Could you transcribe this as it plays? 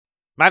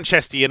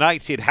Manchester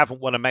United haven't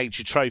won a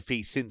major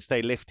trophy since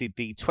they lifted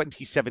the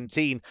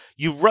 2017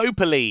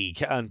 Europa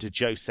League under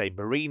Jose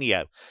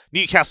Mourinho.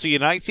 Newcastle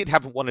United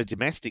haven't won a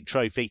domestic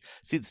trophy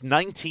since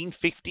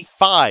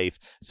 1955,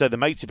 so the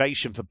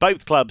motivation for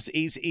both clubs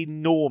is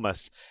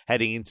enormous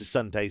heading into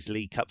Sunday's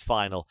League Cup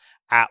final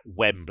at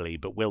Wembley.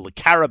 But will the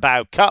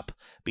Carabao Cup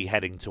be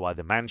heading to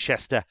either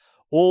Manchester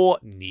or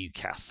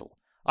Newcastle?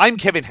 I'm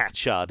Kevin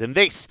Hatchard, and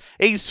this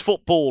is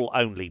Football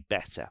Only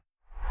Better.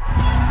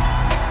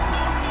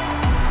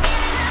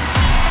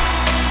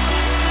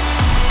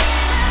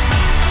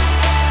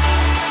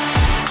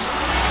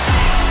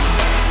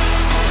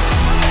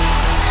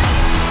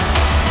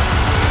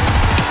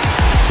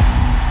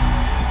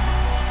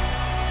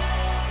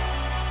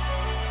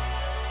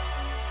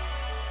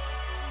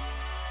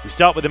 We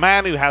start with a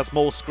man who has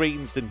more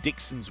screens than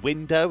Dixon's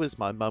window, as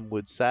my mum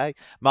would say,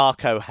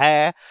 Mark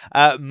O'Hare.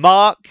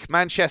 Mark,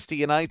 Manchester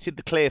United,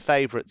 the clear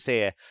favourites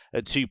here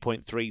at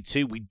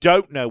 2.32. We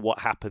don't know what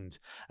happened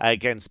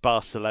against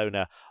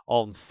Barcelona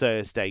on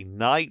Thursday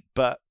night,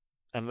 but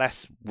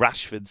unless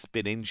Rashford's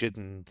been injured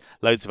and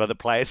loads of other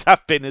players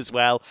have been as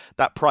well,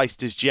 that price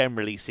does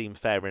generally seem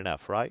fair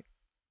enough, right?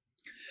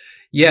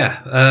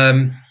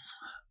 Yeah,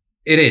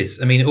 it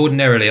is. I mean,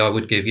 ordinarily I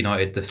would give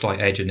United the slight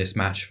edge in this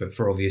match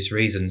for obvious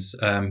reasons.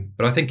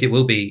 But I think it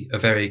will be a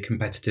very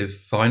competitive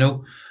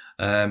final.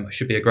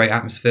 Should be a great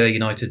atmosphere.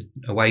 United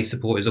away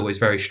support is always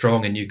very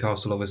strong, and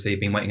Newcastle obviously have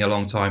been waiting a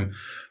long time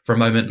for a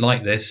moment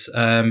like this.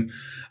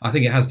 I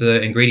think it has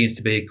the ingredients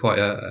to be quite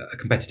a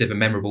competitive and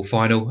memorable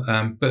final.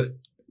 But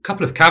a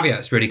couple of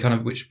caveats really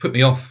which put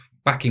me off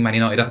backing Man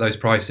United at those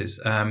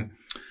prices.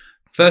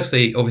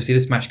 Firstly, obviously,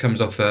 this match comes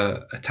off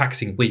a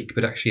taxing week,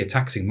 but actually a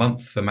taxing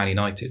month for Man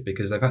United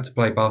because they've had to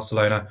play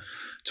Barcelona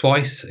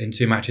twice in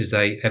two matches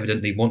they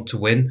evidently want to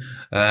win.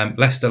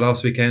 Leicester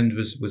last weekend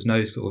was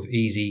no sort of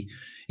easy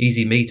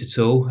meet at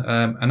all.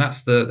 And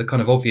that's the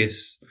kind of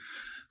obvious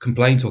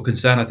complaint or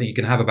concern I think you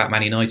can have about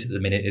Man United at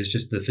the minute is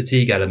just the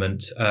fatigue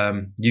element.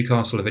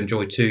 Newcastle have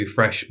enjoyed two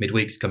fresh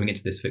midweeks coming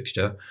into this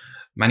fixture.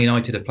 Man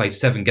United have played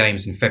 7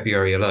 games in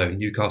February alone.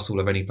 Newcastle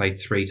have only played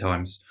 3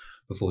 times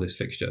before this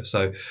fixture.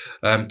 So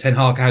Ten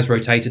Hag has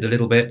rotated a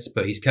little bit,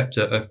 but he's kept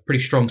a pretty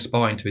strong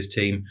spine to his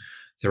team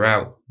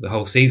throughout the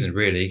whole season,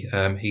 really.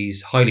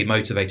 He's highly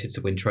motivated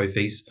to win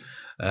trophies.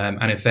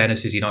 And in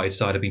fairness, his United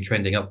side have been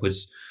trending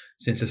upwards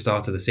since the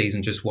start of the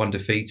season. Just 1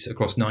 defeat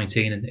across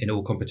 19 in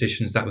all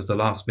competitions. That was the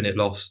last-minute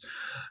loss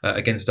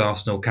against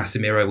Arsenal.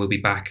 Casemiro will be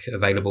back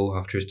available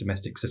after his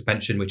domestic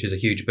suspension, which is a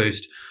huge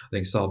boost. I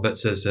think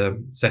Sarbutz has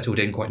settled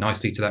in quite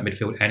nicely to that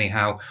midfield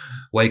anyhow.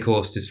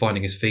 Wakehorst is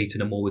finding his feet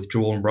in a more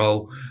withdrawn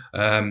role.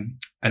 And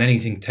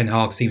anything Ten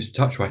Hag seems to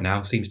touch right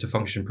now seems to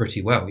function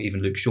pretty well.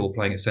 Even Luke Shaw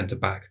playing at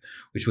centre-back,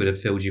 which would have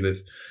filled you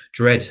with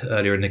dread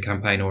earlier in the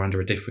campaign or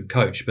under a different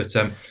coach. But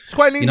it's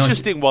quite an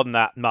interesting one,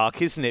 that,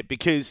 Mark, isn't it?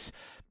 Because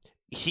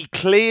he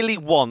clearly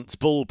wants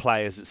ball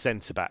players at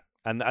centre-back.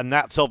 And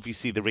that's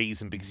obviously the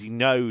reason, because he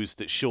knows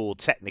that Shaw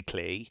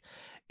technically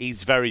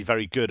is very,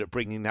 very good at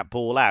bringing that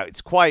ball out.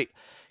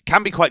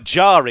 Can be quite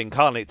jarring,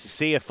 can't it, to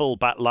see a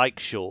full-back like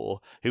Shaw,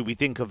 who we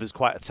think of as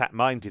quite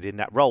attack-minded in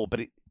that role,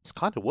 but it's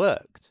kind of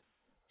worked.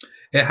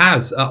 It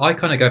has. I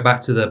kind of go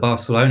back to the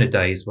Barcelona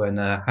days when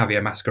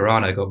Javier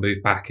Mascherano got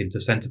moved back into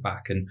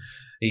centre-back, and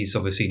he's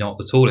obviously not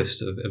the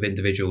tallest of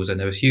individuals, and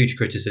there was huge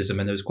criticism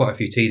and there was quite a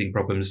few teething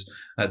problems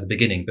at the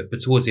beginning, but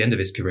towards the end of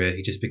his career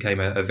he just became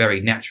a very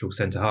natural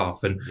centre-half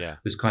and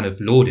was kind of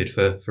lauded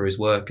for his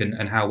work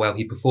and how well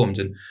he performed.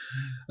 And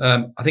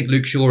I think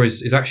Luke Shaw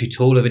is actually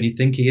taller than you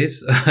think he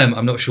is.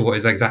 I'm not sure what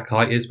his exact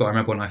height is, but I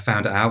remember when I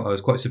found it out I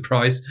was quite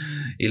surprised.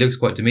 He looks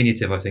quite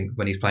diminutive, I think,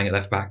 when he's playing at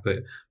left back, but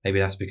maybe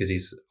that's because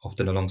he's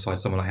often alongside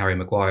someone like Harry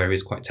Maguire,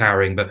 who's quite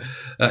towering. But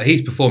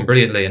he's performed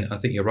brilliantly, and I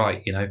think you're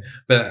right,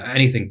 but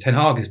anything Ten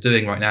Hag is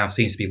doing right now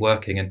seems to be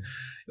working. And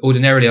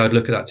ordinarily I'd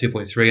look at that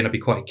 2.3 and I'd be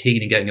quite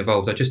keen in getting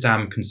involved. I just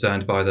am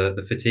concerned by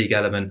the fatigue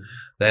element.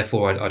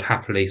 Therefore I'd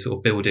happily sort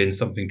of build in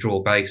something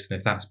draw based, and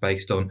if that's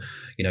based on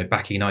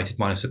backing United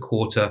minus a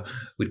quarter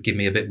would give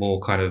me a bit more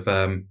kind of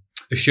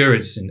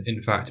assurance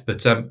in fact.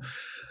 But I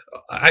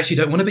actually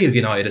don't want to be with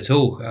United at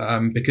all,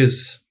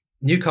 because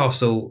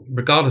Newcastle,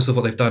 regardless of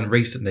what they've done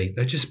recently,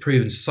 they've just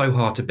proven so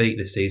hard to beat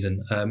this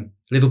season.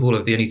 Liverpool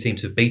are the only team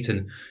to have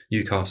beaten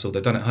Newcastle.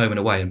 They've done it home and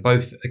away. And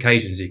both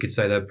occasions, you could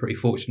say they're pretty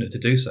fortunate to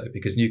do so,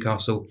 because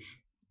Newcastle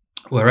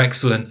were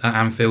excellent at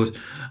Anfield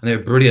and they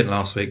were brilliant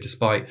last week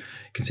despite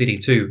conceding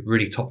 2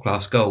 really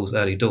top-class goals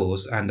early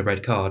doors and the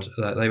red card.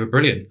 They were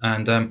brilliant,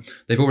 and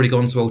they've already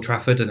gone to Old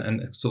Trafford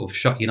and sort of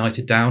shut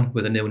United down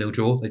with a 0-0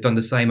 draw. They've done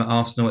the same at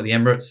Arsenal at the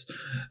Emirates,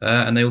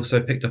 and they also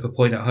picked up a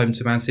point at home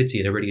to Man City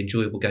in a really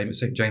enjoyable game at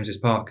St James's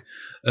Park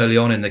early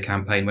on in the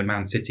campaign when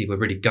Man City were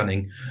really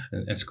gunning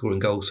and scoring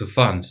goals for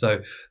fun.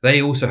 So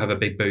they also have a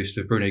big boost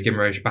with Bruno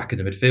Guimaraes back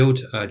in the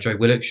midfield. Joe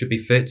Willock should be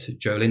fit.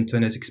 Joe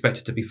Linton is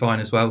expected to be fine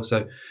as well.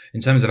 So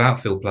in terms of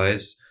outfield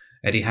players,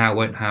 Eddie Howe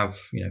won't have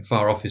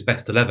far off his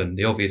best 11.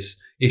 The obvious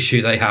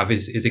issue they have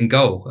is in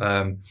goal,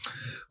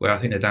 where I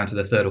think they're down to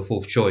the third or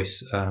fourth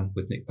choice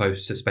with Nick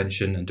Pope's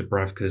suspension and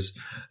Dubravka's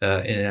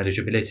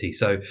ineligibility.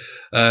 So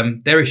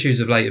their issues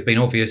of late have been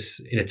obvious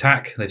in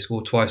attack. They've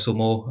scored twice or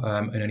more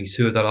in only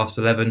 2 of their last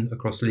 11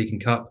 across league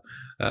and cup.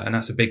 And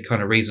that's a big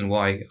kind of reason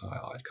why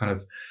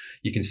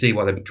you can see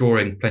why they're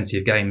drawing plenty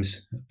of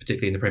games,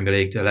 particularly in the Premier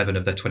League. 11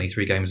 of their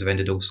 23 games have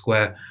ended all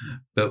square.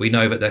 But we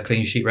know that their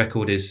clean sheet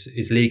record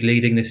is league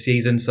leading this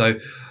season. So,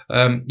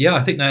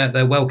 I think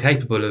they're well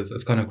capable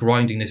of kind of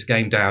grinding this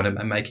game down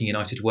and making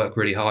United work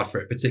really hard for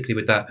it, particularly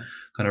with that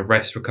kind of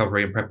rest,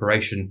 recovery and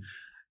preparation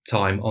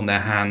time on their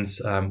hands.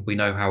 We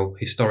know how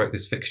historic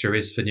this fixture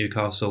is for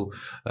Newcastle,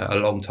 a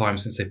long time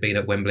since they've been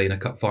at Wembley in a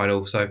cup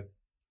final. So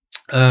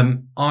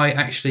I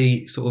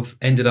actually sort of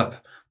ended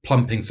up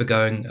plumping for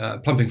under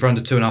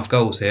 2.5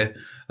 goals here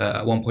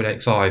at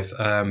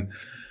 1.85.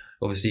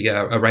 Obviously, you get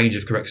a range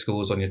of correct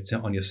scores on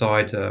your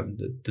side.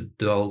 The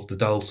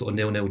dull sort of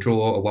 0-0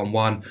 draw, a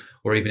 1-1,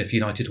 or even if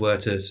United were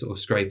to sort of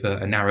scrape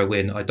a narrow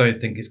win. I don't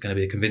think it's going to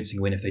be a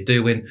convincing win if they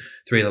do win.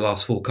 3 of the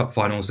last 4 cup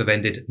finals have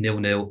ended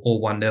 0-0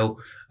 or 1-0.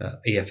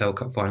 EFL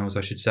Cup finals,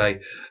 I should say.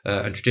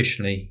 And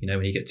traditionally,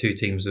 when you get 2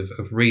 teams of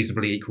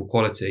reasonably equal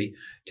quality,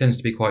 it tends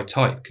to be quite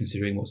tight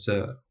considering what's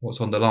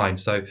on the line.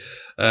 So,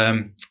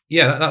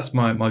 that's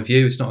my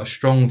view. It's not a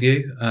strong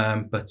view,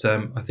 but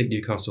I think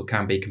Newcastle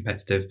can be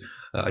competitive.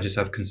 I just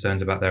have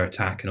concerns about their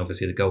attack and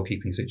obviously the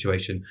goalkeeping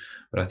situation.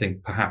 But I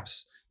think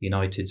perhaps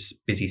United's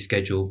busy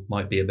schedule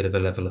might be a bit of a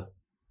leveller.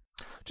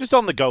 Just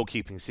on the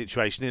goalkeeping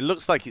situation, it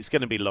looks like it's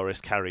going to be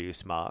Loris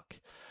Karius,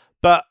 Mark.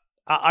 But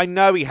I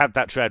know he had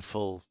that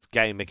dreadful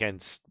game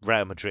against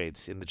Real Madrid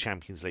in the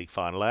Champions League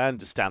final. I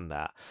understand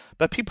that.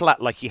 But people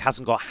act like he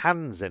hasn't got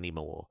hands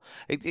anymore.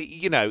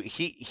 He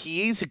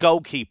is a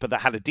goalkeeper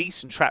that had a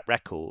decent track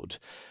record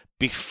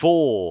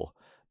before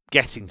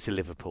getting to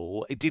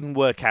Liverpool. It didn't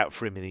work out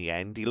for him in the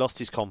end. He lost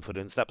his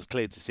confidence. That was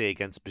clear to see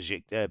against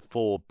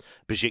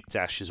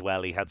Besiktas as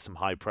well. He had some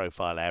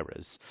high-profile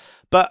errors.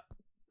 But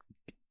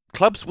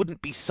clubs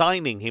wouldn't be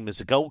signing him as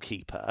a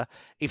goalkeeper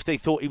if they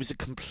thought he was a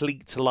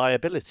complete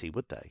liability,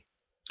 would they?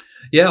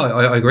 Yeah,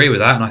 I agree with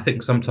that. And I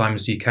think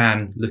sometimes you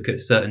can look at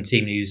certain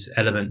team news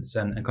elements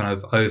and kind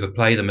of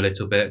overplay them a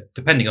little bit,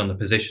 depending on the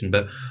position.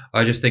 But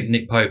I just think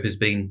Nick Pope has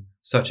been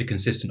such a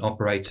consistent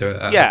operator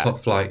at the top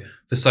flight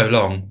for so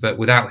long that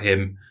without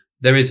him,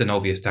 there is an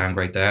obvious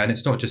downgrade there. And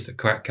it's not just that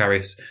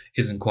Karius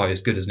isn't quite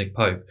as good as Nick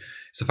Pope.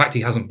 It's the fact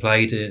he hasn't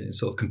played in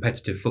sort of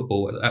competitive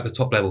football at the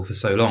top level for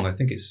so long. I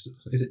think is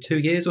it 2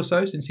 years or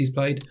so since he's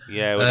played?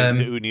 Yeah, when he was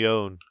at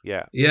Union.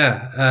 Yeah.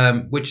 Yeah,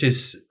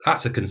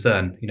 that's a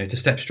concern. To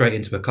step straight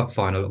into a cup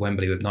final at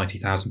Wembley with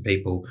 90,000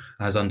 people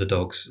as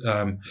underdogs.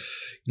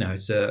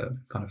 It's a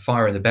kind of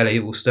fire in the belly.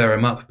 It will stir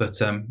him up. But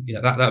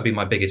that would be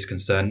my biggest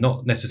concern.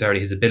 Not necessarily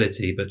his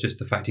ability, but just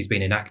the fact he's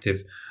been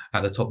inactive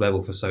at the top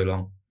level for so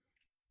long.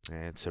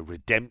 It's a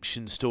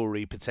redemption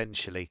story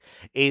potentially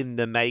in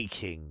the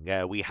making.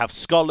 We have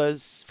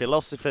scholars,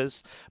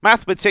 philosophers,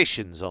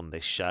 mathematicians on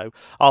this show.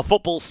 Our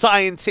football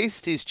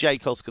scientist is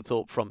Jake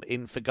Osgathorpe from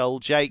Infogol.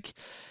 Jake,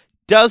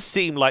 does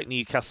seem like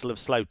Newcastle have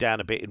slowed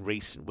down a bit in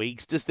recent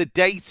weeks. Does the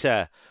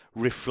data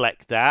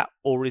reflect that,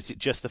 or is it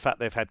just the fact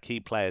they've had key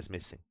players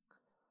missing?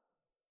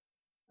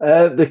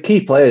 The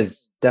key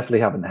players definitely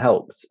haven't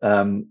helped.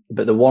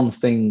 But the one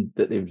thing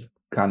that they've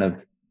kind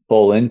of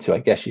fall into, I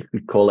guess you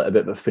could call it a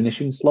bit of a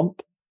finishing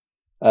slump,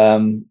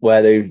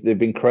 where they've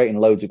been creating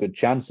loads of good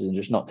chances and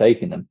just not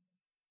taking them.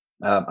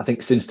 I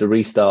think since the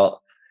restart,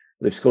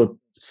 they've scored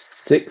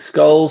 6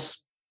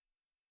 goals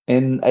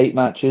in 8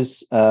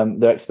 matches.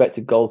 Their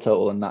expected goal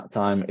total in that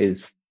time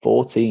is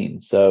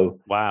 14. So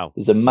wow,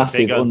 there's a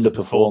massive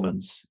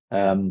underperformance.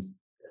 And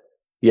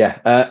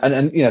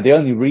the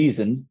only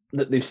reason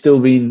that they've still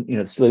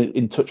been, still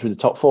in touch with the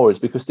top 4 is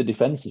because the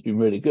defense has been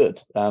really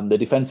good. The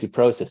defensive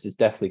process has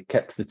definitely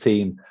kept the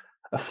team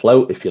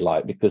afloat, if you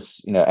like,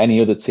 because,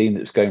 any other team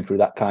that's going through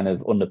that kind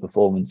of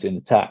underperformance in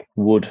attack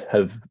would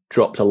have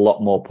dropped a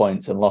lot more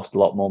points and lost a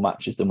lot more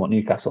matches than what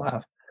Newcastle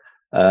have.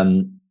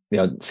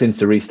 Since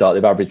the restart,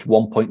 they've averaged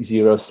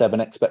 1.07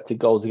 expected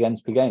goals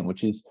against per game,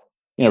 which is,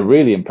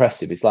 really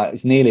impressive.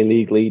 It's nearly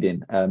league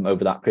leading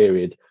over that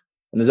period.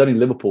 And there's only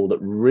Liverpool that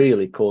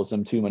really caused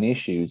them too many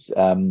issues.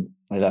 I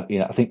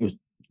think it was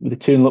the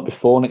 2-0 up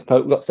before Nick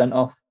Pope got sent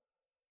off.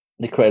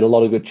 They created a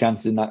lot of good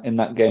chances in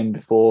that game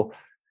before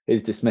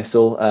his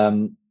dismissal.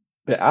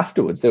 But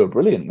afterwards, they were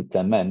brilliant with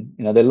 10 men.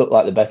 They looked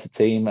like the better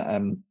team.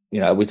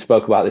 We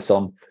spoke about this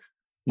on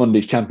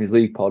Monday's Champions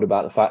League pod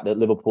about the fact that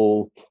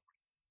Liverpool,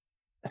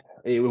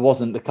 it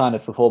wasn't the kind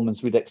of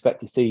performance we'd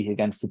expect to see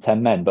against the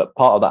 10 men. But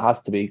part of that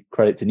has to be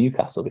credit to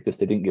Newcastle because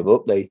they didn't give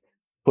up. They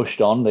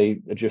pushed on, they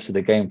adjusted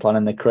the game plan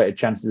and they created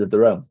chances of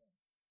their own.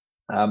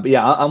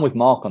 I'm with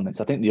Mark on this.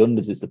 I think the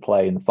unders is the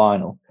play in the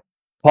final,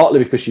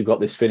 partly because you've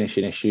got this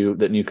finishing issue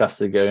that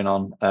Newcastle are going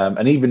on.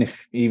 And even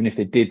if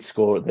they did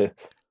score at the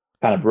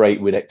kind of rate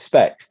we'd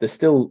expect, they're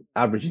still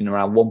averaging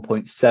around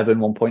 1.7,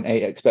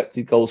 1.8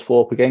 expected goals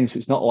for per game. So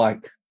it's not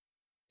like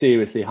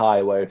seriously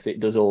high, where if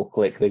it does all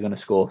click, they're going to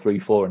score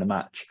 3-4 in a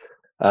match.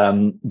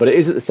 But it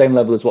is at the same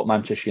level as what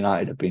Manchester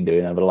United have been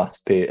doing over the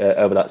last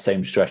over that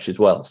same stretch as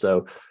well.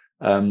 So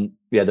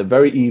they're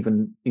very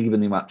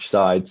evenly matched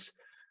sides.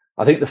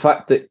 I think the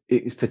fact that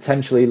it's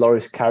potentially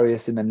Loris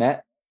Karius in the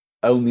net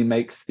only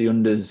makes the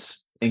unders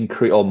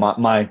increase, or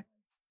my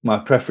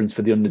preference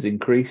for the unders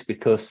increase,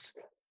 because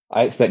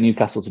I expect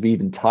Newcastle to be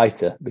even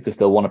tighter, because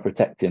they'll want to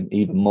protect him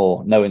even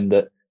more, knowing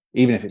that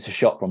even if it's a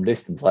shot from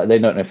distance, like, they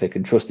don't know if they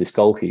can trust this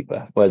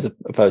goalkeeper, whereas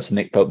opposed to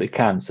Nick Pope, they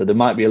can. So there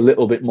might be a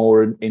little bit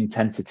more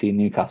intensity in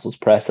Newcastle's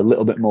press, a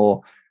little bit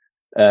more,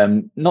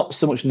 not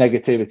so much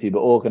negativity, but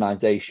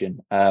organisation,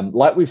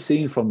 like we've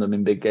seen from them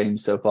in big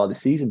games so far this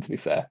season, to be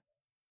fair.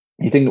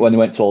 You think that when they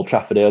went to Old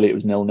Trafford early, it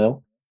was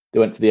 0-0. They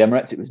went to the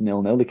Emirates, it was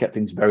 0-0. They kept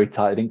things very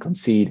tight. They didn't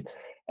concede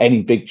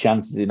any big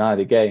chances in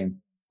either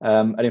game.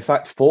 And in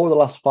fact, 4 of the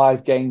last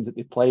 5 games that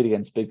they've played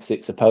against Big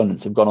Six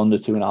opponents have gone under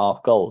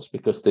 2.5 goals,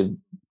 because they've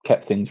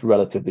kept things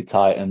relatively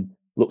tight and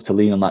looked to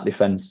lean on that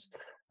defence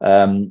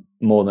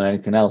more than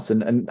anything else.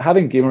 And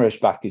having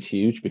Guimaraes back is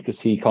huge, because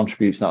he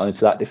contributes not only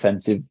to that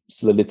defensive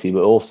solidity,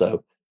 but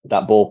also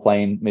that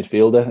ball-playing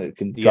midfielder who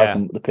can drive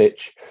them up the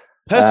pitch.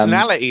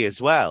 Personality as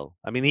well.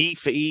 I mean,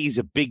 he's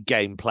a big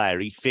game player.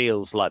 He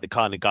feels like the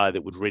kind of guy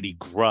that would really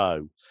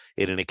grow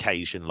in an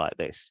occasion like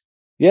this.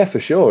 Yeah, for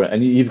sure.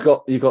 And you've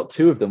got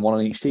 2 of them, one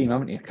on each team,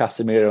 haven't you?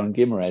 Casemiro and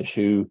Guimaraes,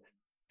 who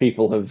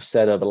people have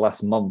said over the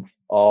last month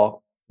are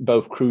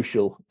both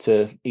crucial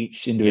to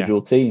each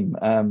individual team.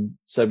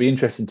 So it'd be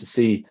interesting to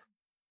see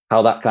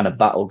how that kind of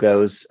battle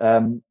goes.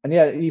 And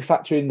you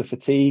factor in the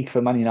fatigue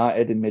for Man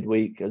United in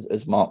midweek,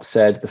 as Mark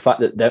said, the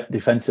fact that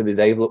defensively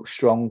they've looked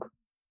strong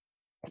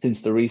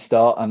since the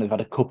restart, and they've had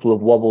a couple of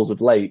wobbles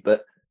of late,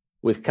 but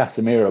with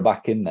Casemiro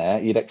back in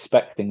there, you'd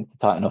expect things to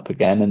tighten up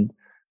again,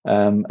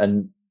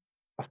 and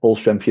a full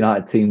strength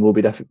United team will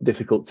be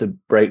difficult to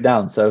break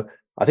down. So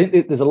I think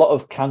there's a lot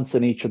of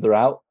cancelling each other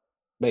out,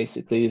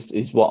 basically,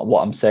 is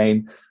what I'm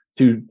saying.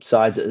 2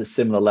 sides at a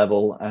similar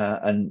level,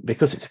 and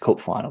because it's a cup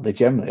final, they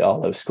generally are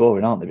low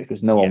scoring, aren't they?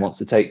 Because no one wants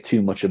to take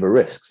too much of a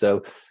risk.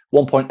 So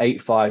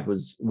 1.85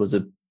 was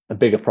a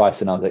bigger price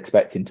than I was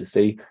expecting to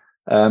see.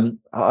 I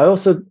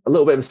also, a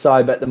little bit of a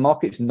side bet, the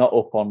market's not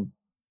up on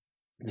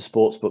the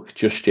sportsbook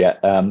just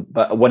yet,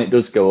 but when it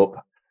does go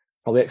up,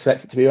 probably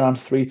expect it to be around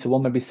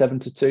 3-1, maybe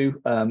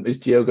 7-2. Is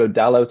Diogo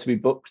Dalot to be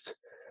booked?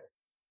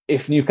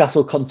 If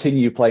Newcastle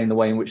continue playing the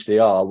way in which they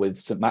are, with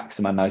St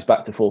Maximin now he's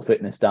back to full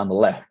fitness down the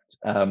left,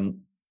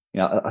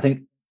 I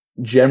think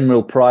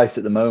general price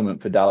at the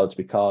moment for Dalot to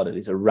be carded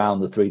is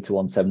around the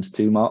 3-1,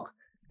 7-2 mark.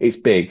 It's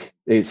big.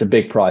 It's a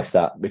big price,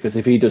 that, because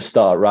if he does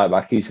start right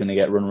back, he's going to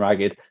get run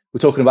ragged. We're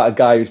talking about a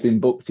guy who's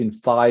been booked in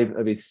 5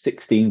 of his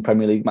 16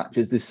 Premier League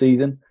matches this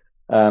season.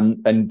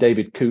 And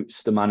David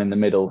Coots, the man in the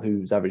middle,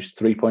 who's averaged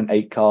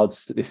 3.8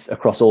 cards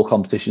across all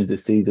competitions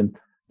this season.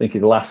 I think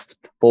in the last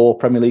 4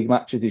 Premier League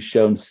matches, he's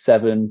shown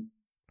 7,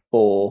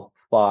 4,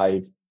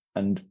 5,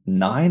 and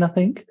 9, I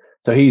think.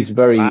 So he's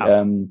very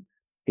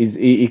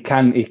he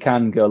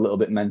can go a little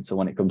bit mental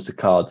when it comes to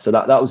cards. So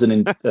that was a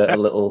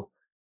little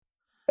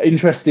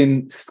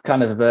interesting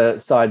kind of a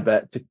side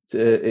bet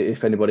to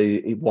if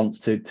anybody wants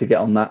to get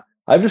on that.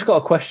 I've just got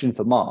a question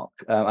for Mark.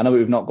 I know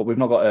we've not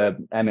got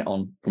Emmett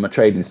on from a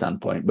trading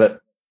standpoint, but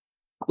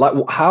like,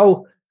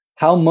 how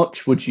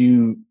much would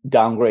you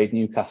downgrade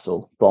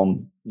Newcastle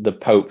from the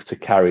Pope to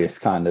Karius,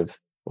 kind of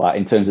like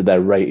in terms of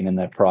their rating and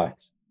their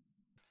price?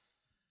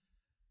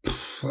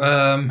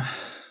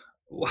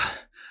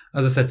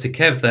 As I said to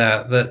Kev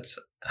there, that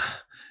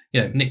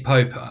Nick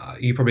Pope,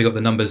 you probably got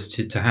the numbers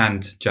to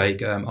hand,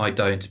 Jake. I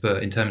don't,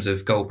 but in terms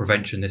of goal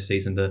prevention this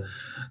season, the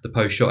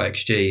post-shot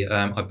XG,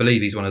 I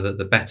believe he's one of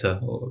the better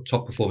or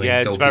top-performing goalkeepers.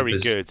 Yeah, it's very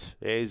good.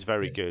 It is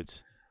very good.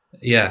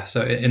 Yeah,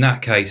 so in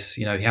that case,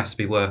 he has to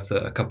be worth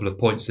a couple of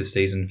points this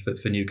season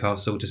for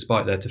Newcastle,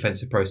 despite their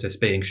defensive process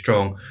being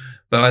strong.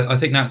 But I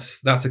think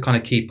that's a kind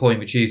of key point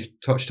which you've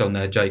touched on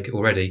there, Jake,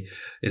 already,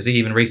 is that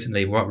even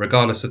recently,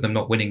 regardless of them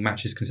not winning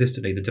matches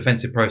consistently, the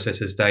defensive process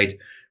has stayed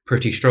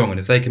pretty strong. And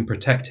if they can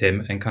protect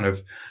him and kind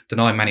of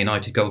deny Man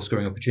United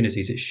goal-scoring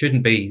opportunities, it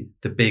shouldn't be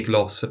the big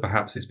loss that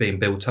perhaps it's being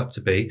built up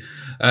to be.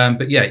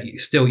 But yeah,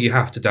 still you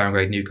have to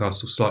downgrade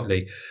Newcastle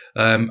slightly.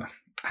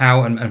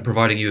 How and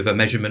providing you with a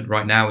measurement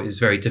right now is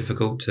very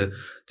difficult to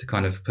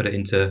kind of put it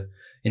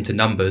into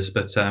numbers.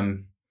 But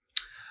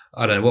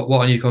I don't know,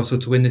 what are Newcastle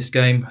to win this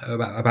game?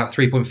 About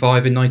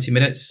 3.5 in 90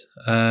 minutes.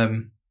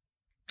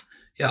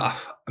 Yeah,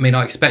 I mean,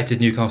 I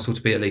expected Newcastle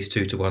to be at least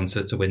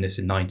 2-1 to win this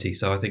in 90.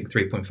 So I think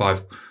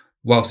 3.5,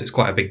 whilst it's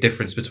quite a big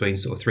difference between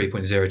sort of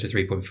 3.0 to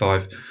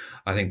 3.5,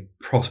 I think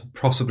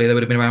possibly there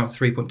would have been around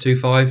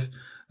 3.25.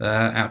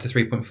 Out to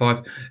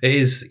 3.5. It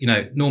is,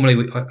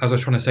 normally, as I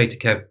was trying to say to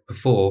Kev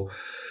before,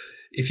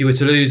 if you were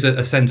to lose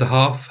a centre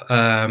half,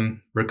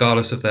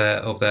 regardless of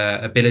their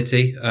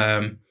ability,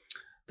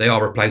 they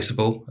are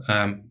replaceable.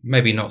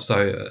 Maybe not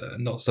so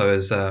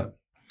as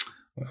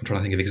I'm trying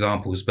to think of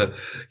examples, but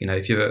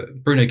if you're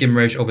Bruno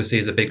Guimaraes, obviously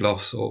is a big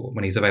loss, or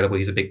when he's available,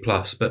 he's a big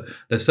plus. But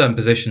there's certain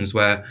positions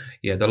where,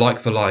 the like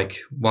for like,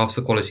 whilst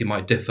the quality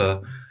might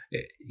differ,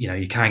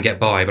 you can get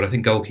by. But I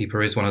think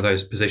goalkeeper is one of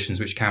those positions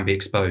which can be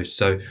exposed,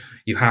 so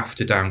you have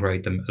to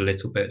downgrade them a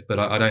little bit. But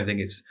I don't think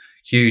it's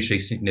hugely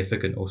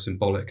significant or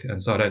symbolic,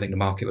 and so I don't think the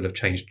market will have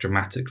changed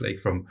dramatically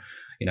from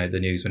the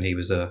news when he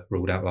was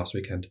ruled out last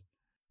weekend.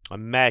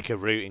 I'm mega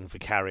rooting for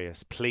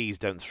Karius. Please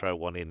don't throw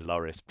one in,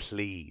 Loris.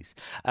 Please.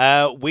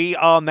 We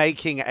are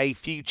making a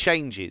few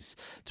changes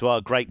to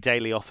our great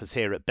daily offers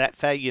here at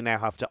Betfair. You now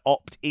have to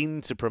opt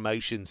into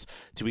promotions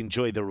to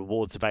enjoy the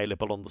rewards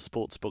available on the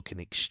Sportsbook and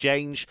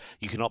Exchange.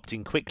 You can opt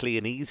in quickly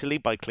and easily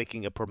by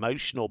clicking a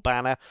promotional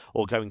banner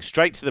or going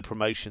straight to the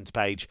promotions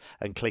page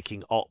and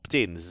clicking opt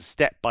in. There's a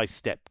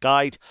step-by-step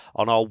guide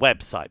on our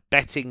website,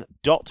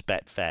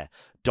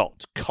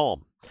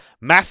 betting.betfair.com.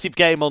 Massive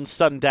game on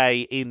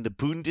Sunday in the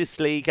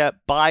Bundesliga.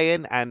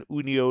 Bayern and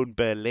Union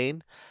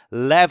Berlin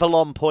level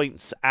on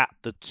points at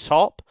the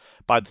top.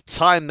 By the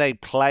time they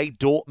play,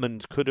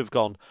 Dortmund could have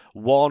gone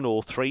 1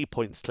 or 3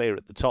 points clear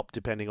at the top,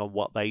 depending on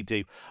what they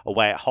do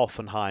away at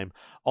Hoffenheim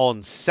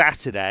on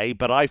Saturday.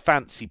 But I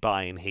fancy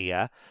Bayern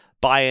here.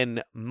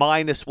 Bayern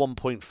minus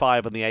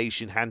 1.5 on the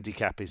Asian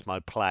handicap is my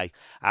play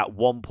at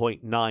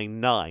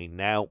 1.99.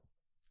 Now,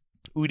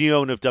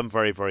 Union have done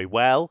very, very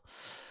well.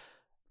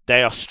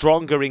 They are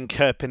stronger in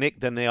Köpenick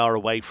than they are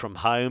away from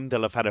home.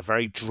 They'll have had a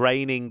very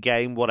draining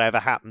game, whatever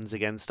happens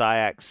against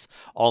Ajax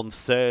on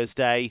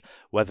Thursday.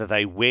 Whether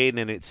they win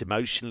and it's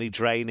emotionally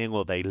draining,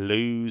 or they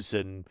lose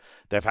and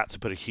they've had to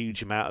put a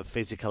huge amount of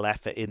physical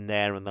effort in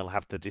there and they'll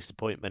have the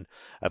disappointment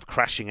of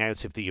crashing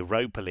out of the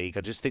Europa League.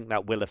 I just think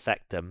that will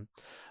affect them.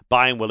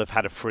 Bayern will have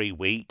had a free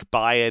week.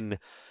 Bayern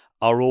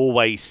are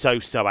always so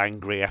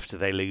angry after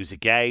they lose a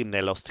game.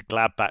 They lost to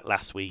Gladbach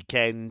last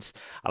weekend.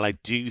 And I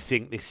do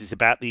think this is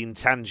about the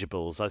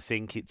intangibles. I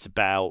think it's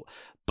about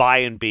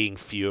Bayern being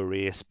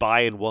furious,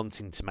 Bayern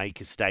wanting to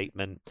make a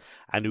statement.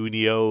 And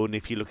Union,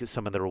 if you look at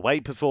some of their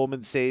away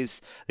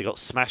performances, they got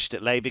smashed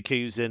at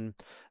Leverkusen.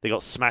 They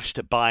got smashed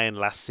at Bayern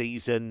last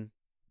season.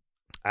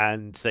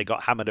 And they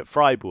got hammered at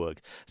Freiburg.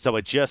 So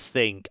I just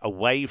think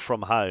away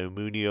from home,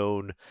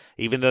 Union,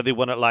 even though they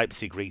won at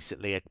Leipzig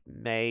recently, are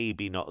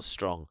maybe not as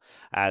strong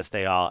as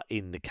they are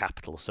in the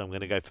capital. So I'm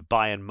going to go for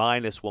Bayern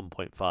minus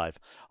 1.5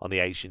 on the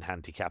Asian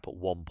handicap at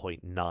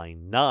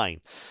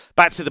 1.99.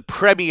 Back to the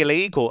Premier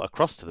League, or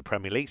across to the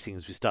Premier League, seeing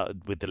as we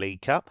started with the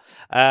League Cup.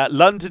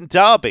 London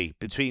derby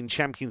between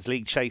Champions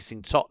League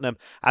chasing Tottenham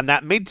and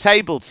that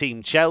mid-table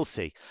team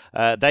Chelsea.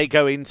 They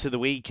go into the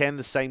weekend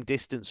the same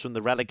distance from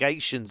the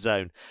relegation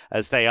zone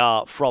as they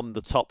are from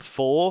the top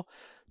four.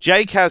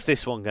 Jake, how's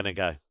this one going to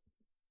go?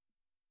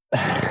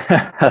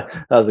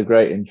 That was a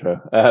great intro.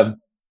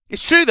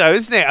 It's true though,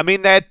 isn't it? I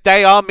mean,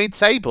 they are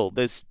mid-table.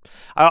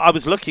 I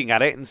was looking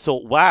at it and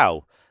thought,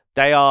 wow,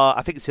 they are.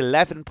 I think it's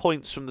 11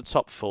 points from the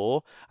top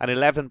four and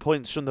 11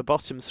 points from the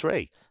bottom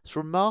three. It's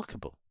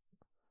remarkable.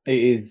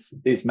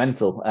 It's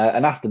mental.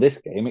 And after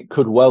this game, it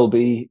could well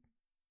be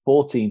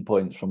 14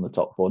 points from the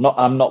top four.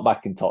 I'm not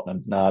backing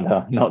Tottenham. No,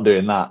 I'm not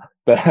doing that.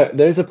 But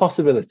there's a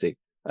possibility.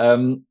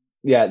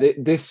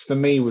 This for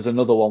me was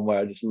another one where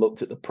I just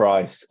looked at the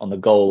price on the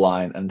goal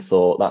line and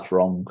thought that's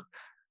wrong.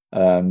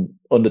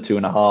 Under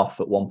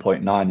 2.5 at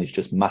 1.9 is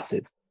just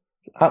massive,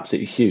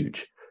 absolutely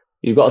huge.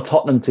 You've got a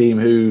Tottenham team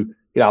who,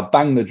 I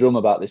bang the drum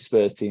about this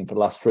Spurs team for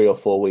the last 3 or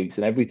 4 weeks,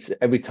 and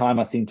every time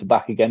I seem to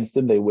back against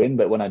them, they win.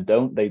 But when I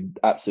don't, they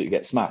absolutely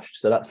get smashed.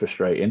 So that's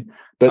frustrating.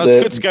 But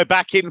it's good to go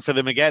back in for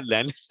them again,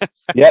 then.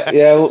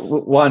 yeah,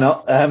 why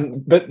not?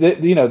 But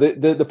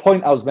the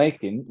point I was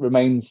making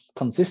remains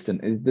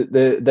consistent. Is that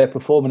they're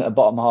performing at a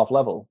bottom half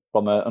level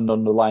from an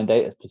underlying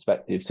data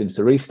perspective since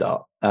the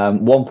restart.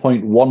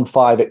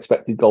 1.15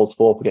 expected goals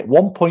for per game.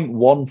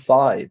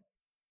 1.15.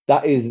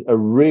 That is a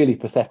really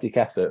pathetic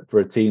effort for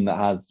a team that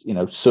has,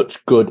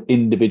 such good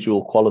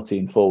individual quality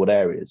in forward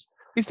areas.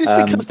 Is this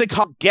because they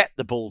can't get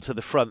the ball to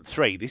the front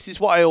three? This is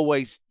what I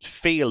always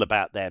feel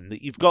about them,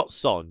 that you've got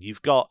Son,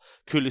 you've got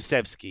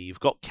Kulusevski, you've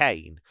got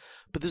Kane,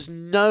 but there's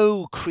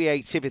no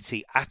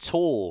creativity at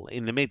all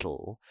in the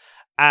middle.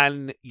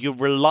 And you're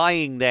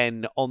relying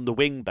then on the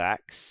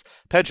wing-backs.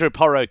 Pedro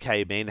Porro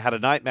came in, had a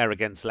nightmare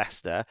against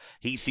Leicester.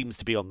 He seems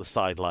to be on the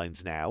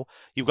sidelines now.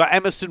 You've got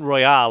Emerson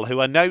Royale, who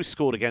I know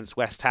scored against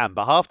West Ham,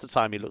 but half the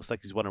time he looks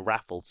like he's won a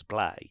raffle to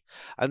play.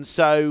 And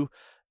so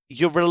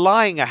you're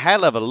relying a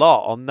hell of a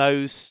lot on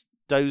those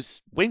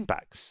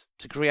wing-backs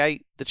to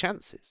create the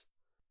chances.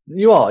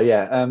 You are,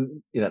 yeah.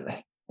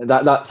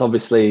 That's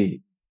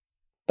obviously...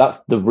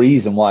 That's the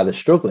reason why they're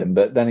struggling.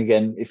 But then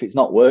again, if it's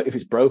not if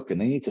it's broken,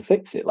 they need to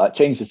fix it. Like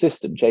change the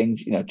system,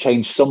 change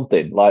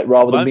something. Like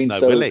rather than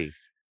being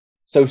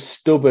so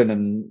stubborn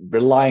and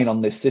relying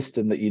on this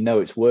system that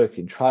it's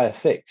working, try a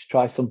fix,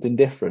 try something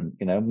different.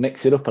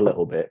 Mix it up a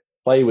little bit.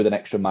 Play with an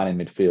extra man in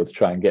midfield to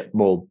try and get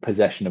more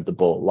possession of the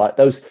ball. Like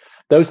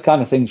those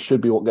kind of things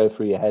should be what go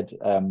through your head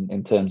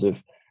in terms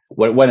of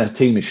when a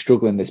team is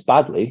struggling this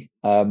badly.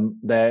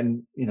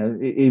 Then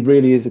it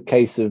really is a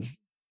case of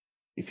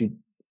if you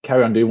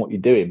carry on doing what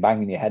you're doing,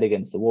 banging your head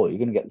against the wall, you're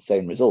going to get the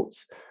same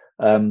results.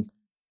 So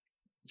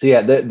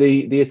yeah,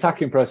 the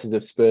attacking process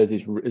of Spurs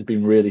has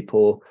been really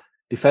poor.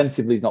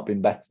 Defensively, it's not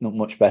been better, not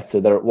much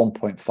better. They're at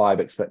 1.5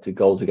 expected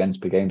goals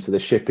against per game, so they're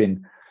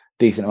shipping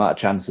decent amount of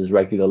chances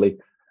regularly.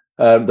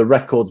 The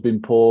record's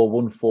been poor: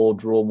 1-4,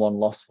 drawn 1,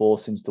 lost 4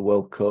 since the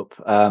World Cup.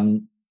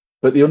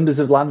 But the unders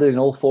have landed in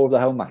all 4 of the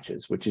home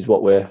matches, which is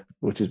what we're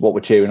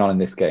cheering on in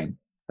this game.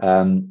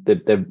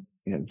 They're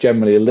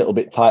generally a little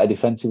bit tighter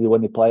defensively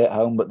when they play at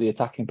home, but the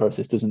attacking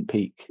process doesn't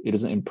peak. It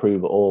doesn't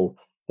improve at all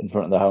in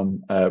front of the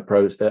home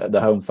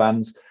the home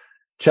fans.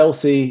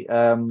 Chelsea,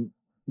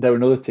 they're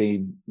another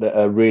team that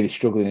are really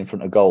struggling in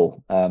front of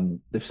goal.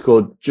 They've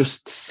scored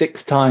just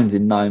 6 times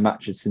in 9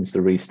 matches since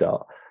the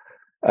restart.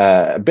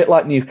 A bit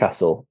like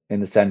Newcastle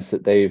in the sense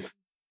that they've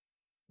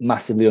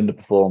massively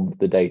underperformed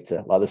the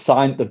data. Like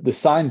the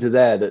signs are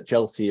there that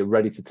Chelsea are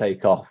ready to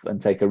take off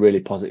and take a really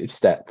positive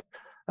step.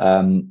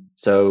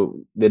 So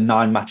the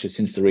 9 matches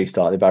since the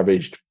restart, they've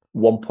averaged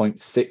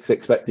 1.6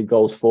 expected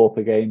goals for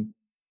per game,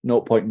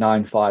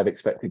 0.95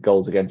 expected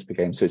goals against per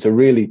game. So it's a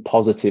really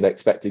positive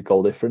expected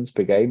goal difference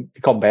per game. If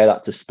you compare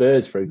that to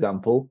Spurs, for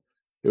example,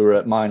 who are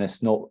at minus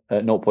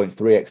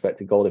 0.3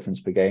 expected goal difference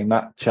per game,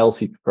 that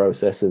Chelsea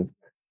process of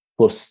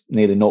plus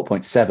nearly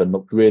 0.7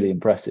 looked really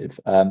impressive.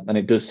 And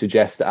it does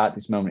suggest that at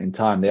this moment in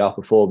time, they are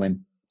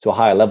performing to a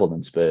higher level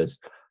than Spurs.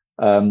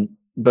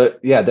 But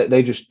yeah,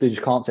 they just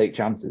can't take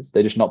chances.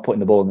 They're just not putting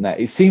the ball in the net.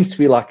 It seems to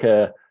be like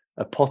a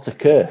Potter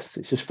curse.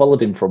 It's just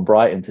followed him from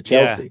Brighton to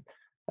Chelsea.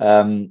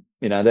 Yeah.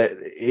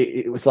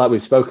 It was like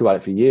we've spoken about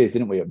it for years,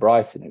 didn't we, at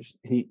Brighton?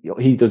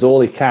 He does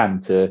all he can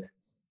to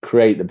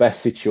create the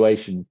best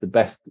situations, the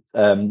best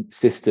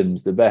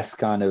systems, the best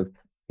kind of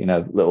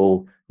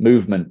little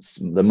movements,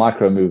 the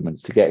micro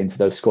movements to get into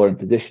those scoring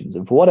positions.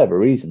 And for whatever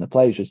reason, the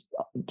players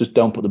just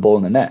don't put the ball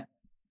in the net.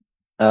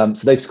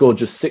 So they've scored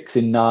just 6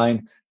 in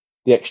 9.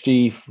 The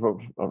XG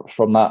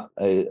from that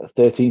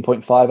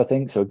 13.5, I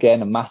think. So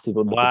again, a massive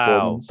underperformance.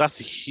 Wow,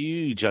 that's a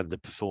huge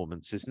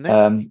underperformance, isn't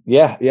it?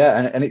 Yeah,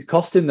 and it's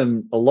costing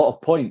them a lot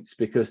of points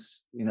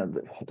because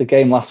the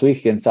game last week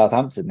against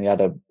Southampton, they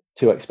had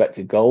 2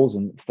 expected goals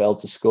and failed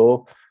to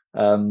score.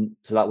 So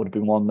that would have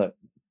been one that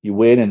you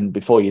win, and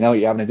before you know it,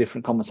 you're having a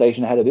different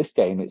conversation ahead of this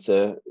game. It's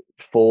a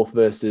 4th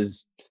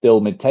versus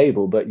still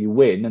mid-table, but you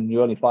win and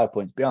you're only 5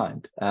 points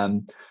behind.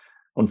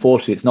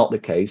 Unfortunately, it's not the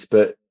case,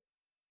 but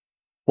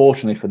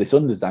fortunately for this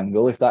unders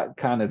angle, if that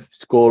kind of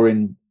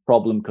scoring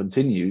problem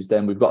continues,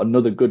 then we've got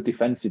another good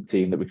defensive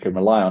team that we can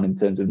rely on in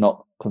terms of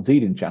not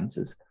conceding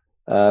chances.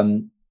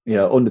 Under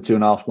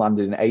 2.5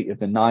 landed in 8 of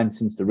the 9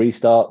 since the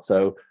restart.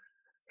 So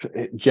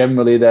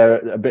generally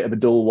they're a bit of a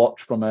dull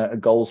watch from a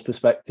goals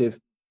perspective.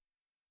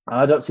 And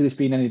I don't see this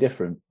being any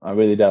different. I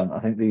really don't. I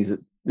think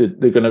they're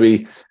going to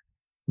be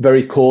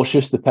very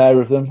cautious, the pair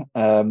of them.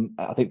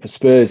 I think for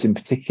Spurs in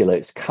particular,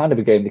 it's kind of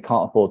a game they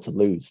can't afford to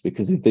lose,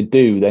 because if they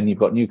do, then you've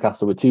got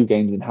Newcastle with 2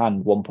 games in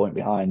hand, 1 point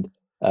behind,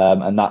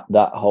 and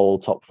that whole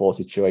top 4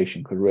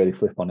 situation could really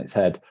flip on its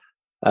head.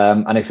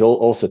 And if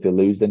they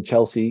lose, then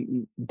Chelsea,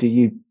 do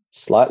you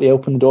slightly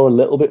open the door a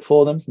little bit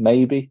for them?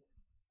 Maybe.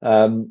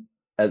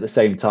 At the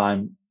same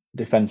time,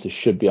 defenses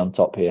should be on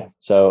top here.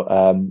 So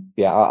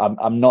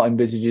I'm not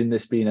envisaging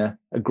this being a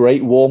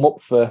great warm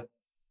up for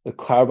the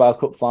Carabao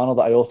Cup final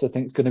that I also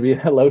think is going to be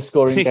a low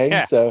scoring game.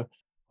 Yeah. So,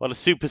 well, a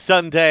Super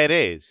Sunday it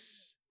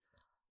is.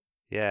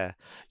 Yeah,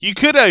 you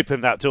could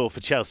open that door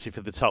for Chelsea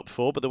for the top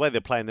 4, but the way they're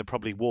playing, they'll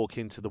probably walk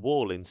into the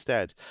wall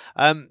instead.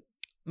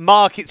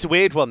 Mark, it's a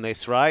weird one,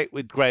 this, right,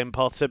 with Graham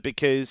Potter,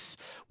 because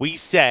we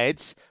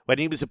said when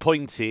he was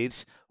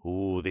appointed,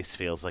 this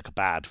feels like a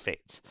bad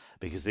fit,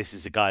 because this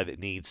is a guy that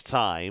needs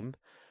time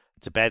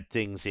to bed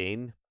things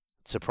in,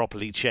 to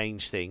properly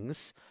change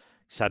things.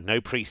 He's had no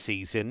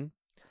pre-season.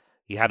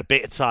 He had a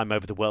bit of time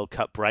over the World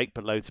Cup break,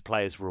 but loads of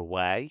players were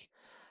away.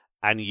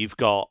 And you've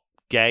got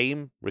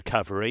game,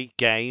 recovery.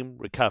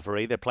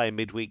 They're playing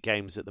midweek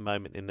games at the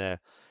moment in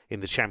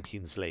the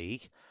Champions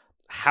League.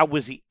 How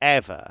was he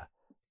ever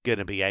going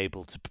to be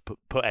able to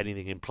put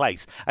anything in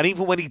place? And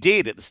even when he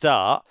did at the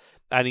start,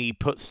 and he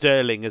put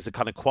Sterling as a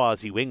kind of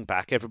quasi wing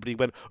back, everybody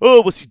went,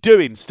 "Oh, what's he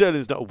doing?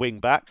 Sterling's not a wing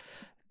back."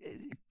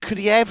 Could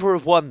he ever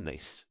have won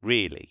this,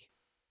 really?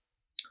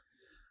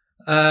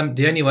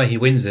 The only way he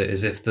wins it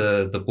is if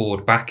the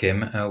board back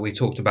him. We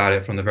talked about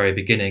it from the very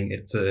beginning.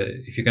 It's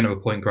if you're going to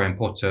appoint Graham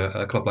Potter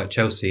at a club like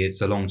Chelsea,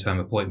 it's a long-term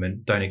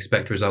appointment. Don't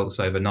expect results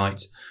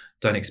overnight.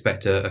 Don't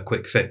expect a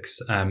quick fix.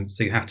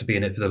 So you have to be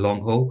in it for the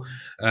long haul.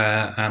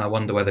 And I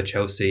wonder whether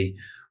Chelsea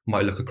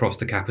might look across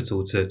the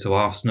capital to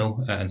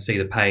Arsenal and see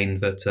the pain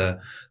that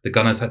the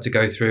Gunners had to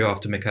go through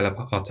after Mikel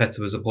Arteta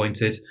was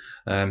appointed.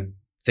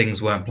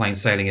 Things weren't plain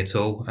sailing at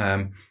all.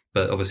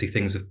 But obviously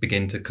things have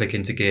begun to click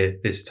into gear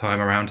this time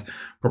around,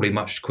 probably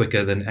much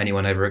quicker than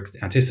anyone ever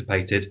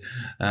anticipated.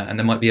 And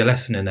there might be a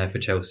lesson in there for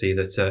Chelsea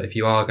that if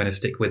you are going to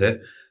stick with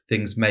it,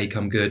 things may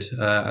come good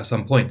at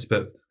some point.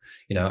 But,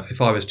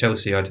 if I was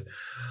Chelsea, I'd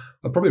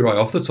are probably right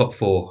off the top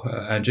four,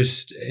 and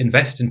just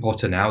invest in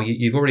Potter now.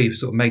 You've already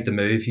sort of made the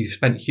move. You've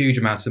spent huge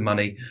amounts of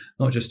money,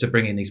 not just to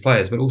bring in these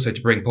players, but also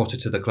to bring Potter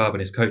to the club and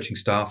his coaching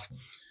staff.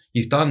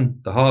 You've done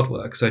the hard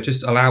work, so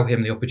just allow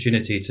him the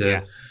opportunity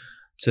to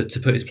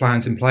put his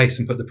plans in place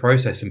and put the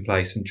process in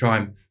place and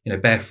try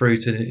and bear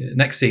fruit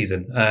next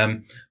season.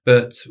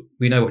 But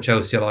we know what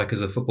Chelsea are like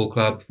as a football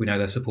club. We know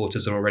their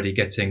supporters are already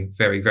getting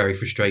very, very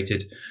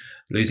frustrated.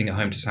 Losing at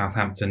home to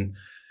Southampton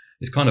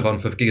is kind of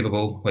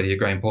unforgivable, whether you're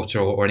Graham Potter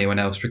or anyone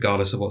else,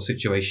 regardless of what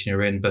situation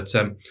you're in. But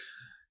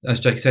as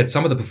Jake said,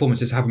 some of the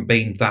performances haven't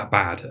been that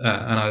bad.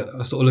 And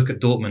I sort of look at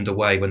Dortmund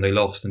away when they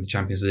lost in the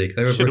Champions League.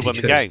 They were should have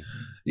really won the game.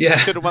 Yeah.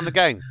 Should have won the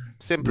game.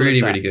 Simple really,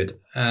 as that. really good.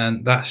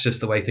 And that's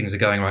just the way things are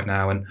going right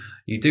now. And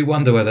you do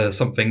wonder whether there's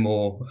something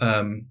more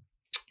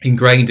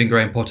ingrained in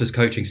Graham Potter's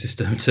coaching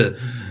system to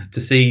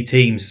see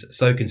teams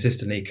so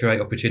consistently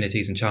create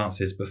opportunities and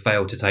chances but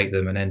fail to take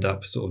them and end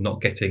up sort of not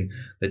getting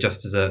their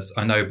just desserts.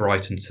 I know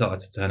Brighton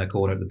started to turn a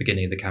corner at the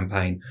beginning of the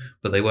campaign,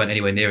 but they weren't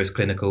anywhere near as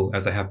clinical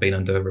as they have been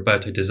under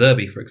Roberto De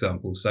Zerbi, for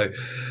example. So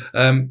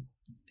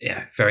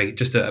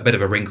just a bit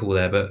of a wrinkle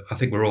there, but I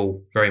think we're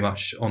all very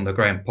much on the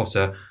Graham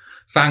Potter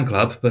fan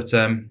club. But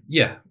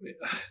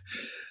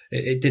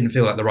it didn't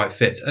feel like the right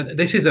fit. And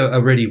this is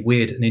a really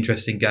weird and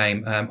interesting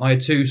game. I had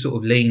two sort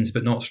of leans,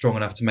 but not strong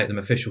enough to make them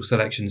official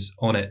selections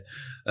on it.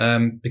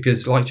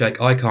 Because like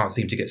Jake, I can't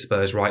seem to get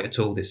Spurs right at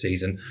all this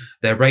season.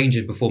 Their range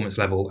in performance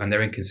level and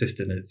their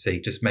inconsistency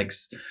just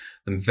makes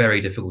them very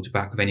difficult to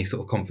back with any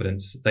sort of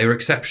confidence. They were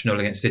exceptional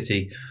against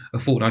City a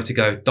fortnight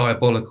ago,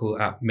 diabolical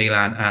at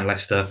Milan and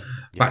Leicester,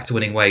 back to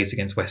winning ways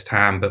against West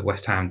Ham, but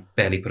West Ham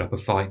barely put up a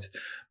fight.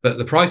 But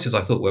the prices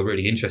I thought were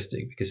really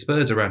interesting because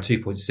Spurs are around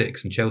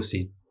 2.6 and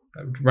Chelsea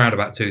around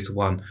about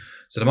 2-1.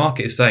 So the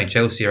market is saying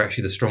Chelsea are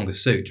actually the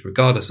strongest suit,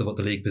 regardless of what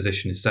the league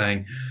position is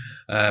saying.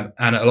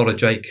 And a lot of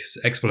Jake's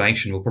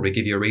explanation will probably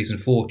give you a reason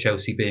for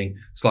Chelsea being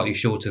slightly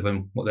shorter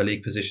than what their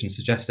league position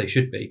suggests they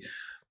should be.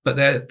 But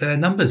their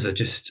numbers are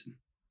just,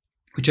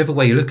 whichever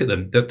way you look at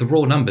them, the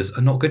raw numbers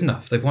are not good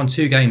enough. They've won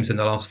 2 games in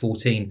the last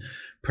 14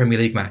 Premier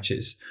League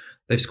matches.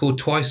 They've scored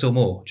twice or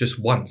more, just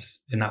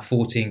once in that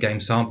 14-game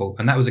sample,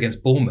 and that was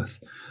against Bournemouth.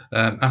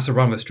 That's a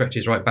run that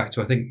stretches right back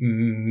to, I think,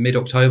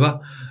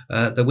 mid-October.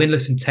 They're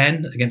winless in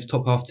 10 against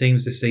top-half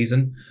teams this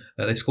season.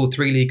 They've scored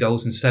 3 league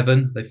goals in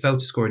 7. They've failed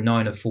to score in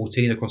 9 of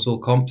 14 across all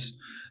comps.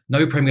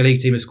 No Premier League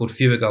team has scored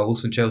fewer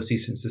goals than Chelsea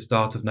since the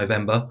start of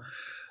November.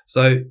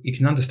 So you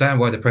can understand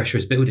why the pressure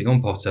is building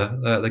on Potter.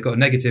 They've got a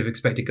negative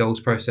expected goals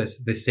process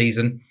this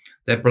season.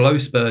 They're below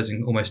Spurs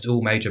in almost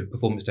all major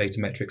performance data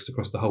metrics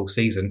across the whole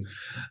season.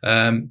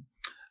 And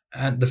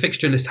the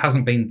fixture list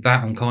hasn't been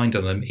that unkind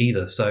on them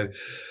either. So,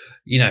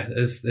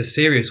 there's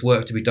serious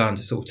work to be done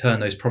to sort of turn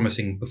those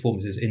promising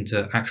performances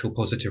into actual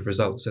positive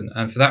results.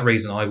 And for that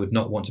reason, I would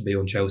not want to be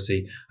on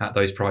Chelsea at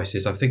those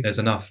prices. I think there's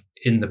enough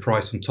in the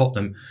price on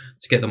Tottenham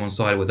to get them on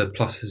side with a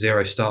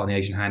 +0 start on the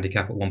Asian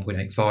handicap at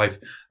 1.85.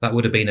 That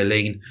would have been a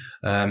lean.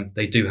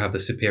 They do have the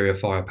superior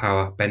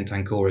firepower.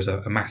 Bentancur is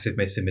a massive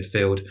miss in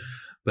midfield.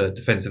 But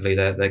defensively,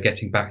 they're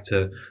getting back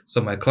to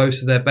somewhere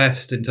close to their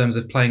best in terms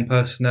of playing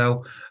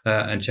personnel.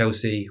 And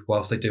Chelsea,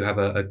 whilst they do have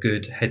a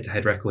good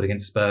head-to-head record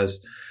against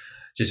Spurs,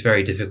 just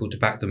very difficult to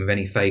back them with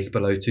any faith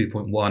below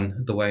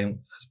 2.1, the way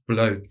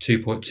below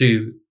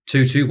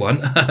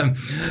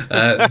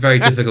 2.221. Very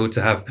difficult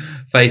to have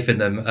faith in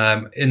them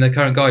in the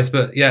current guys.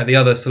 But yeah, the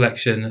other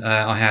selection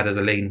I had as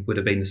a lean would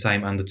have been the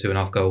same under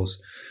 2.5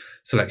 goals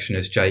selection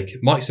as Jake.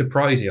 Might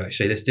surprise you,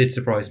 actually. This did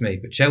surprise me.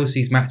 But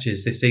Chelsea's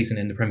matches this season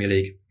in the Premier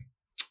League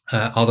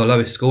are the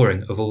lowest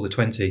scoring of all the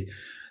 20.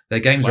 Their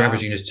games are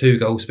averaging just 2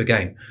 goals per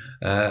game.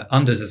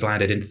 Unders has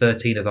landed in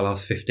 13 of the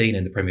last 15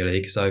 in the Premier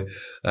League. So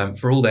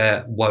for all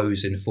their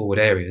woes in forward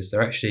areas,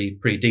 they're actually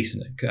pretty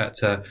decent at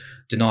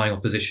denying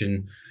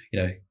opposition,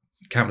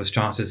 countless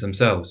chances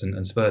themselves.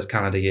 And Spurs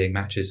calendar year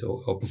matches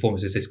or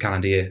performances this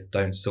calendar year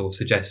don't sort of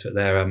suggest that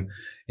they're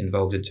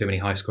involved in too many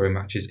high scoring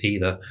matches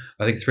either.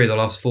 I think 3 of the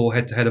last 4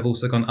 head to head have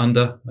also gone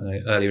under.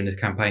 Earlier in the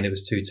campaign it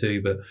was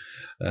 2-2, but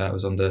it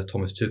was under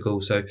Thomas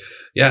Tuchel. So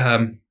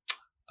yeah,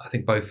 I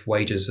think both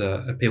wagers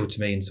appealed to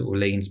me in sort of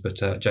leans,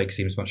 but Jake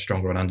seems much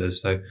stronger on unders,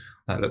 so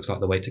that looks like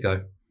the way to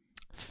go.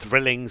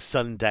 Thrilling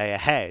Sunday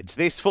ahead.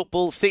 This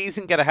football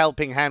season, get a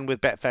helping hand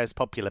with Betfair's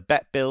popular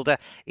Bet Builder.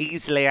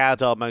 Easily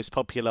add our most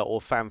popular or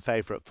fan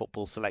favourite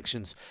football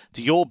selections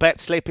to your bet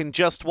slip in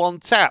just one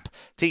tap.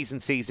 T's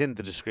and C's in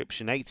the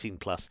description.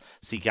 18+.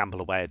 See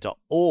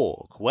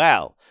gambleaware.org.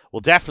 Well,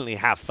 we'll definitely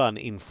have fun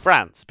in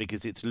France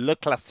because it's Le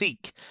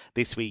Classique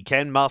this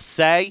weekend.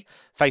 Marseille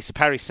face a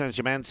Paris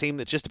Saint-Germain team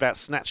that just about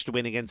snatched a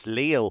win against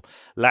Lille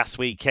last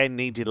weekend.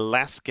 Needed a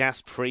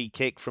last-gasp free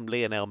kick from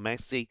Lionel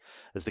Messi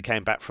as they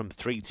came back from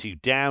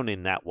 3-2 down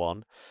in that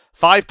one.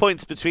 5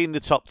 points between the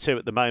top 2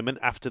 at the moment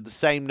after the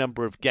same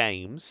number of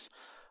games.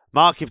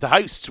 Mark, if the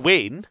hosts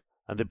win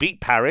and they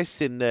beat Paris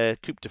in the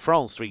Coupe de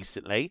France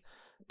recently,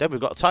 then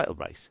we've got a title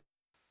race.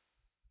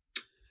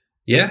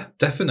 Yeah,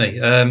 definitely.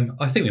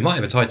 I think we might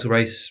have a title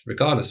race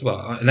regardless.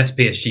 Well, unless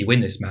PSG win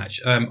this match.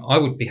 I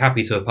would be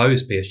happy to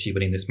oppose PSG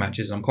winning this match.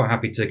 I'm quite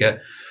happy to get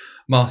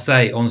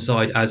Marseille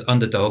onside as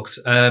underdogs.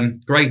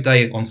 Great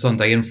day on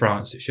Sunday in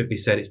France, it should be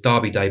said. It's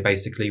derby day,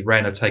 basically.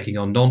 Rennes are taking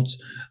on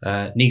Nantes,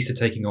 Nice are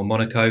taking on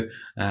Monaco,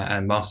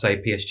 and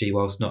Marseille PSG,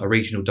 whilst not a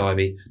regional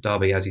derby,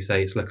 as you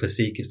say, it's Le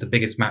Classique. It's the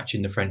biggest match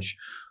in the French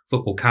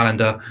football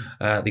calendar.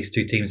 These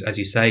two teams, as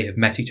you say, have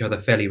met each other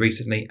fairly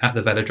recently at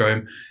the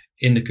Velodrome.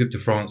 In the Coupe de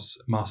France,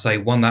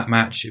 Marseille won that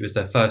match. It was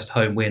their first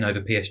home win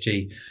over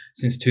PSG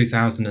since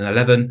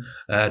 2011.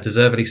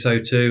 Deservedly so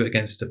too,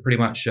 against pretty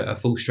much a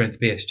full-strength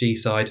PSG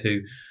side who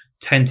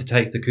tend to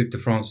take the Coupe de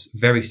France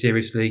very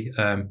seriously.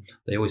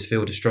 They always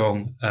field a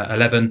strong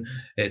 11.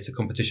 It's a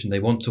competition they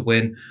want to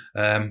win,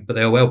 but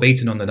they are well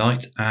beaten on the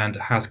night and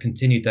has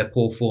continued their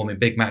poor form in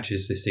big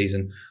matches this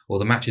season, or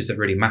the matches that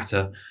really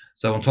matter.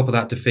 So on top of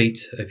that defeat,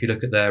 if you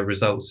look at their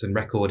results and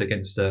record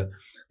against the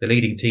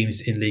leading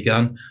teams in Ligue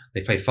 1,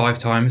 they've played 5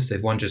 times,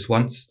 they've won just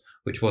once,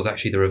 which was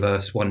actually the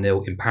reverse,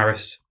 1-0 in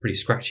Paris. Pretty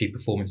scratchy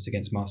performance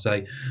against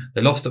Marseille.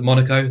 They lost at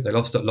Monaco, they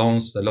lost at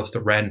Lens, they lost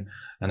at Rennes,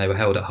 and they were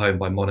held at home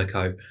by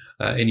Monaco.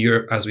 In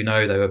Europe, as we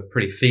know, they were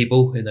pretty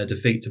feeble in their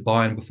defeat to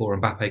Bayern before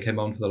Mbappe came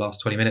on for the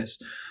last 20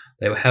 minutes.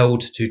 They were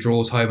held to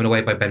draws home and away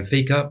by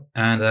Benfica,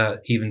 and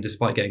even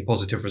despite getting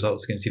positive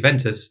results against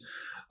Juventus,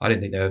 I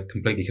didn't think they were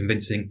completely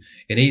convincing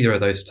in either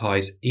of those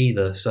ties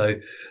either. So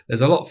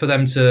there's a lot for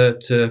them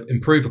to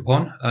improve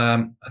upon.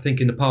 I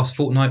think in the past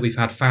fortnight, we've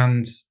had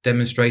fans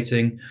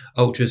demonstrating,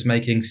 ultras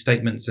making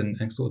statements and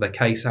sort of their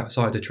case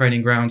outside the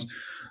training ground.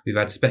 We've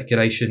had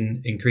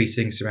speculation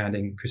increasing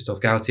surrounding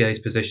Christophe Galtier's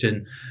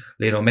position.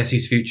 Lionel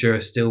Messi's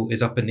future still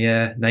is up in the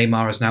air.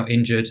 Neymar is now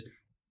injured.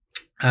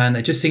 And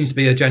there just seems to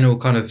be a general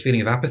kind of feeling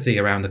of apathy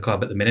around the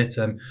club at the minute,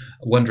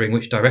 wondering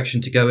which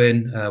direction to go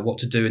in, what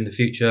to do in the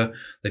future.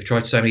 They've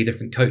tried so many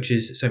different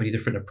coaches, so many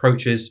different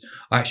approaches.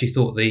 I actually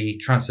thought the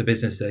transfer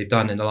business they've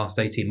done in the last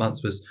 18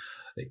 months was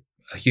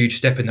a huge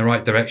step in the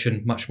right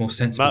direction, much more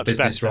sensible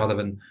business rather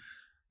than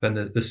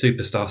the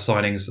superstar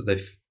signings that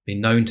they've been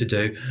known to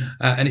do.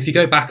 And if you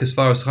go back as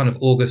far as kind of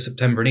August,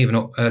 September, and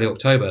even early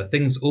October,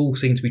 things all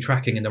seem to be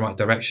tracking in the right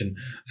direction.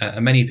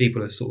 And many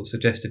people have sort of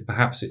suggested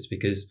perhaps it's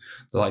because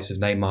the likes of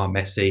Neymar,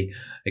 Messi,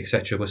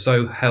 etc. were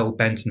so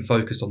hell-bent and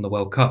focused on the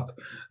World Cup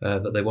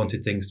that they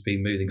wanted things to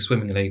be moving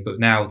swimmingly. But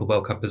now the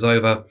World Cup is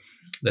over,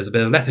 there's a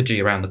bit of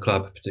lethargy around the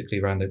club,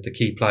 particularly around the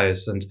key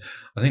players. And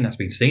I think that's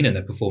been seen in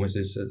their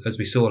performances, as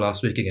we saw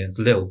last week against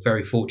Lille.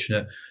 Very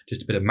fortunate,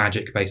 just a bit of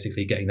magic,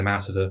 basically, getting them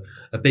out of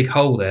a big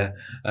hole there.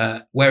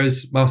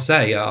 Whereas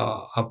Marseille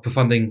are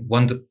performing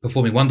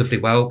wonderfully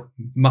well,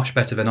 much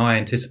better than I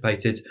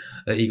anticipated.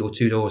 Igor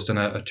Tudor's done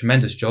a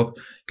tremendous job.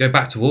 Go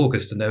back to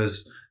August and there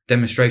was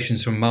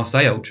demonstrations from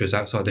Marseille ultras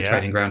outside the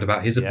training ground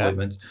about his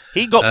appointment.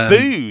 He got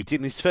booed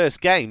in his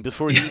first game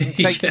before he even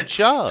taken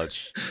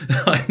charge.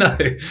 I know.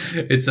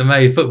 It's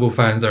amazing. Football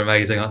fans are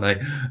amazing, aren't they?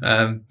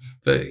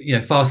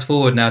 But fast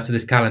forward now to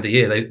this calendar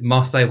year,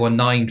 Marseille won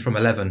 9 from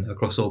 11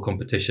 across all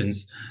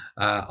competitions.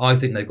 I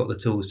think they've got the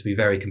tools to be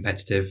very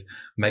competitive,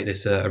 make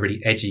this a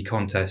really edgy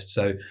contest.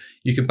 So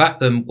you can back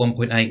them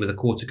 1.8 with a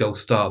quarter goal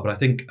start, but I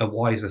think a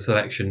wiser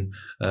selection,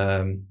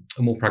 a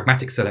more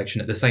pragmatic selection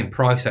at the same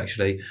price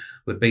actually,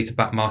 would be to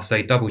back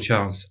Marseille double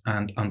chance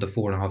and under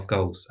 4.5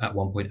 goals at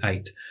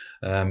 1.8.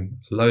 A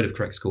load of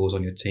correct scores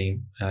on your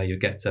team. You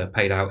get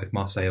paid out if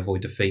Marseille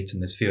avoid defeat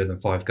and there's fewer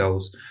than 5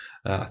 goals.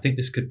 I think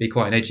this could be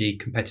quite an edgy,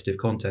 competitive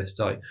contest.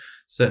 I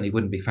certainly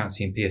wouldn't be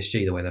fancying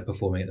PSG the way they're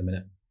performing at the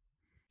minute.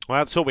 Well,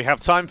 that's all we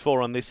have time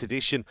for on this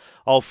edition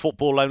of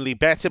Football Only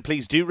Better.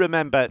 Please do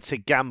remember to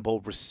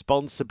gamble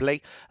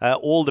responsibly.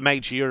 All the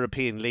major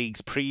European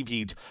leagues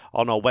previewed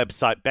on our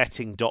website,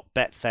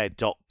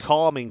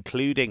 betting.betfair.com,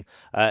 including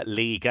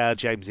Liga.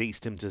 James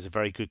Eastham does a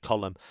very good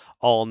column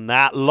on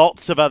that.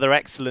 Lots of other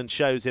excellent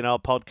shows in our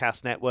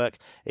podcast network,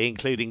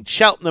 including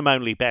Cheltenham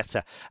Only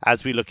Better,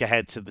 as we look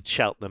ahead to the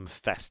Cheltenham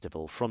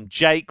Festival. From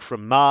Jake,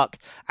 from Mark,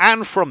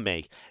 and from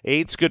me,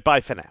 it's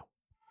goodbye for now.